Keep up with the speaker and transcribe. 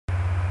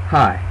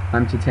Hi,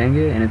 I'm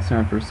Tatanga, and it's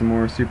time for some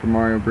more Super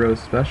Mario Bros.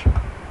 Special.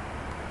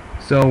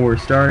 So we're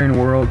starting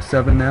World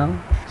 7 now.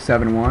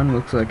 7-1,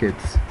 looks like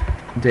it's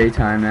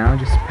daytime now,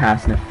 just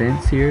passing a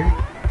fence here.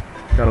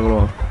 Got a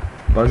little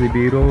Buzzy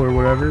Beetle or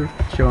whatever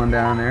chilling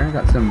down there.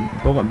 Got some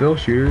Bullet Bill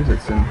shooters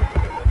at some...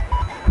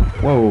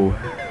 Whoa.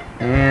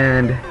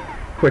 And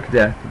quick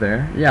death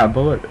there. Yeah,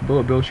 Bullet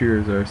Bill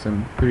shooters are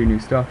some pretty new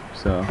stuff,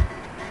 so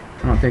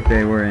I don't think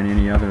they were in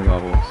any other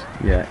levels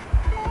yet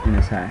in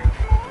this hack.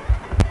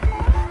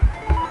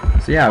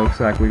 So yeah, it looks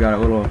like we got a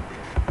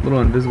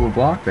little invisible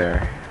block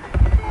there,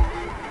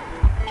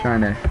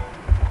 trying to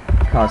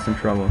cause some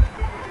trouble.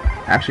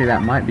 Actually,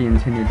 that might be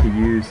intended to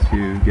use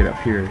to get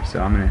up here,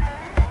 so I'm gonna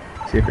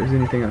see if there's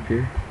anything up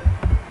here.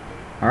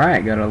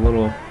 Alright, got a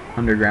little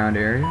underground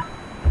area.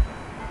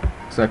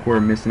 Looks like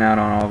we're missing out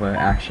on all the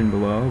action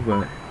below,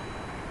 but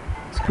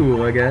it's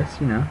cool, I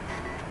guess, you know.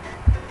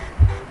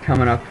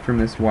 Coming up from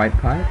this white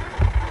pipe.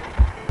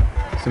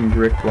 Some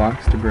brick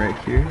blocks to break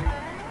here.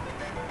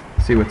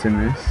 See what's in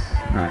this.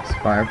 Nice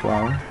fire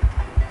flower.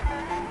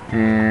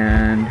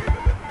 And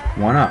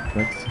 1-up.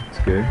 That's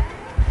good.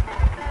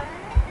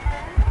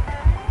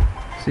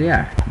 So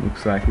yeah,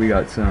 looks like we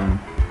got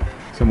some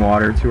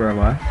water to our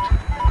left.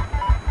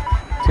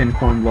 10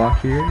 coin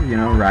block here, you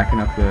know, racking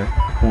up the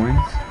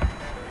coins.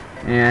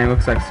 And it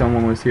looks like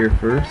someone was here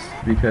first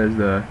because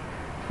the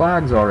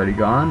flag's already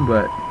gone,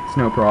 but it's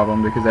no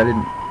problem because I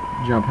didn't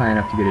jump high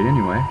enough to get it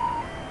anyway.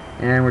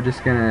 And we're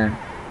just gonna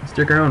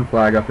stick our own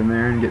flag up in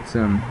there and get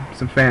some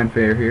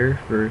fanfare here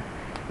for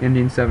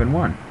ending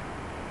 7-1.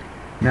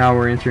 Now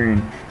we're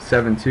entering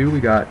 7-2.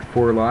 We got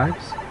 4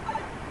 lives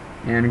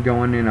and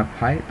going in a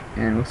pipe,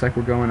 and it looks like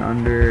we're going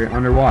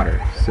underwater.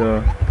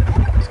 So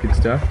it's good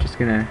stuff. Just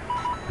gonna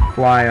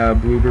fly a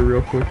bloober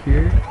real quick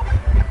here.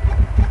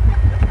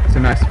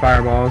 Some nice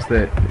fireballs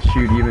that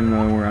shoot even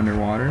though we're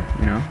underwater,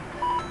 you know.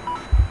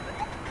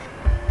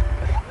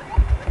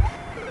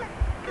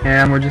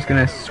 And we're just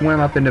gonna swim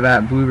up into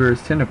that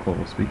bloober's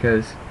tentacles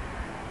because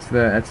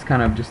that's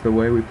kind of just the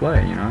way we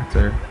play, you know. It's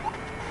our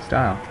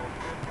style.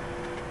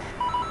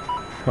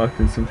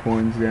 Collecting some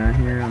coins down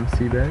here on the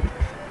seabed.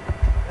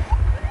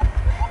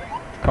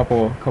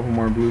 Couple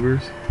more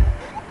bloobers.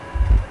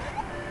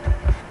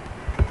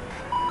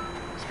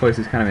 This place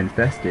is kind of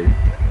infested.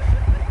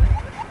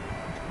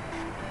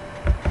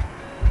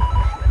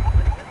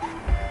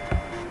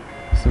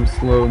 Some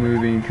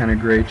slow-moving kind of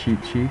gray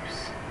cheeps.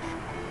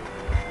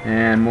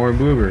 And more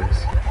bloobers.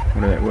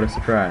 What a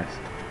surprise.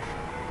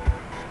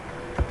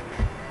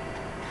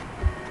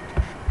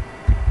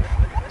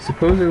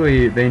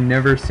 Supposedly they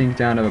never sink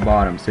down to the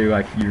bottom, so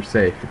you're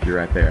safe if you're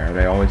right there.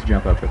 They always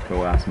jump up at the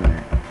last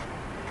minute.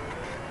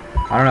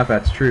 I don't know if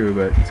that's true,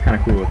 but it's kind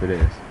of cool if it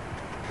is.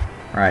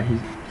 Alright, he's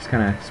just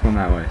kind of swim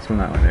that way. Swim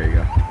that way. There you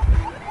go.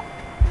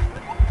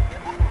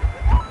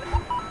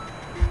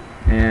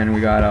 And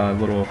we got a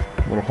little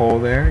hole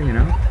there, you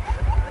know.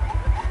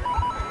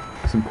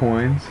 Some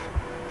coins.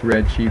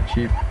 Red cheap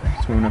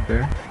swimming up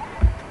there.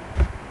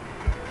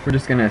 We're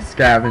just gonna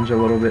scavenge a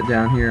little bit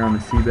down here on the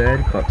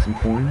seabed, collect some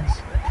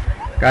coins.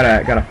 Got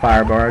a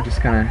fire bar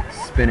just kind of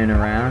spinning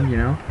around, you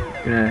know.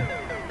 Gonna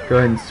go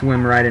ahead and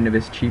swim right into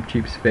this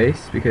cheap's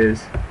face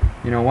because,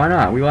 you know, why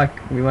not? We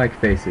like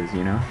faces,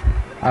 you know.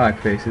 I like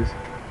faces.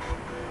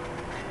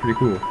 Pretty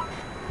cool.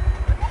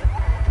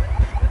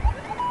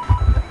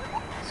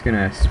 Just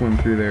gonna swim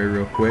through there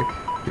real quick,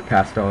 get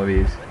past all of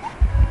these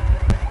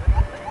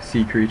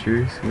sea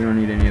creatures. We don't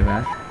need any of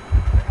that.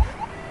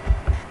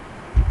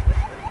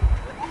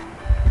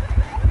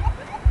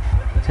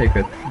 Take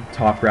the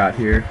top route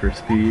here for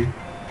speed.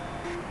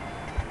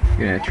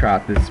 Gonna try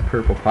out this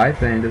purple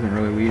pipe and it doesn't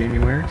really lead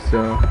anywhere,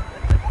 so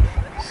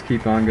just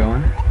keep on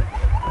going.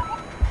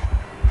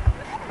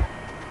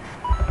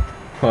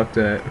 Collect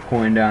a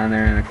coin down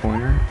there in the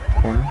corner.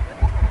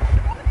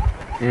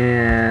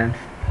 And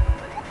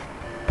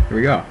here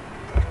we go.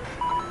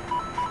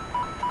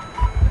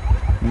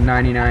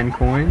 99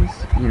 coins,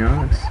 you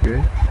know, that's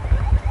good.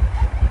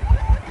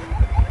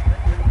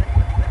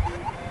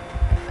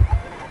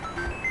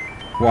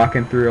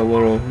 Walking through a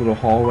little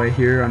hallway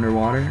here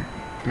underwater,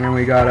 and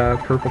we got a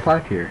purple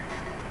pipe here.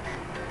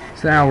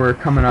 So now we're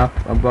coming up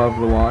above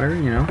the water,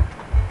 you know.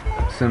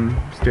 Some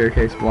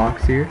staircase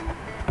blocks here,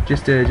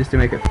 just to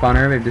make it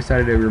funner. They've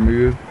decided to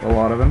remove a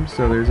lot of them,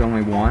 so there's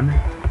only one.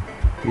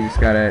 You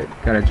just gotta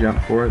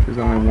jump for it. There's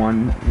only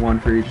one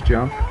for each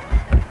jump.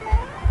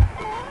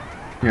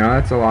 You know,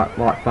 that's a lot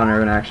funner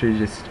than actually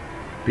just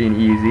being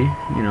easy,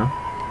 you know.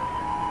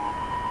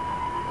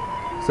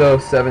 So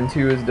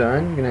 7-2 is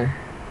done. I'm gonna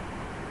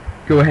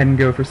go ahead and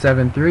go for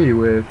 7-3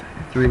 with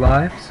 3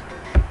 lives.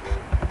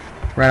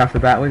 Right off the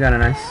bat, we got a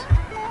nice,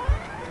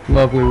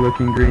 lovely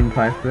looking green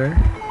pipe there.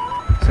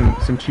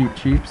 Some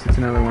cheeps. It's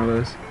another one of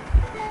those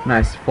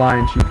nice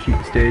flying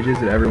cheap stages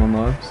that everyone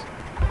loves.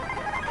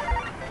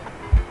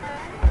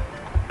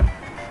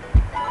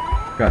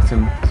 Got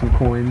some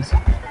coins.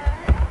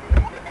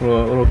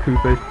 Little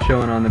Koopa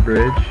chilling on the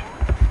bridge.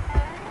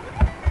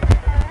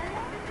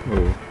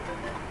 Whoa.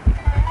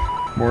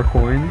 More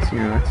coins, you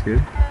know, that's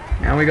good.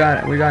 And we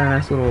got a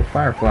nice little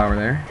fire flower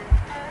there.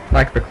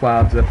 Like the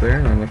clouds up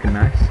there, they're looking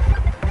nice.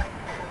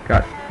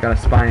 Got a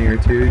spiny or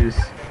two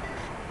just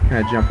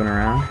kind of jumping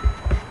around.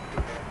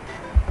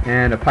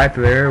 And a pipe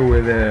there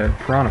with a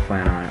piranha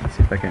plant on it. Let's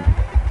see if I can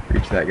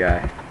reach that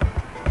guy.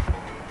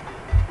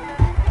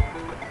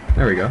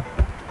 There we go.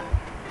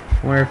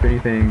 I wonder if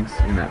anything's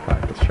in that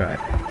pipe. Let's try it.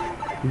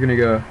 We're gonna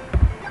go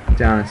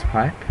down this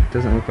pipe.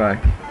 Doesn't look like...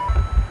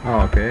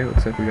 Oh, okay.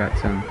 Looks like we got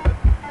some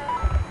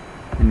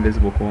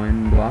invisible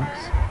coin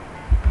blocks.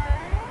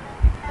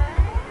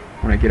 I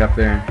want to get up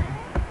there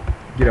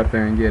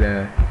and get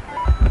a...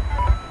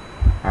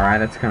 Alright,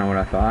 that's kind of what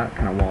I thought.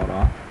 Kind of walled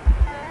off.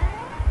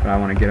 But I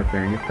want to get up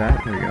there and get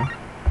that. There we go.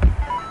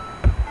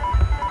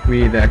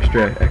 We need the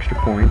extra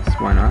points.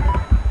 Why not?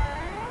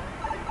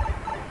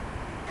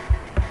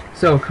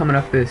 So coming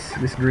up this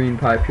green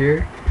pipe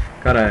here,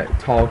 got a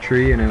tall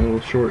tree and a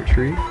little short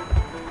tree.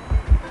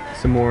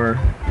 Some more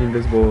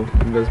invisible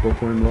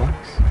coin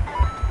blocks.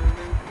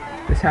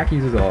 This hack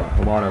uses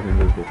a lot of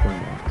invisible coin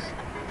blocks.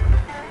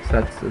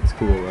 So that's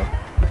cool though.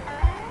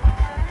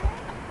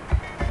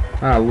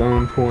 A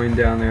lone coin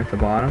down there at the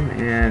bottom,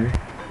 and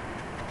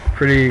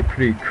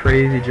pretty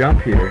crazy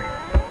jump here.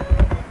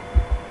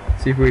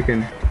 See if we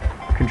can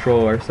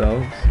control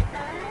ourselves.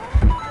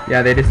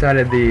 Yeah, they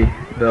decided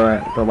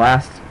the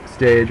last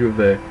stage with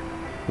the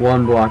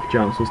one block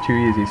jumps was too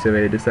easy, so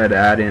they decided to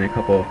add in a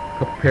couple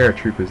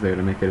paratroopers there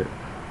to make it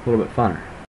a little bit funner.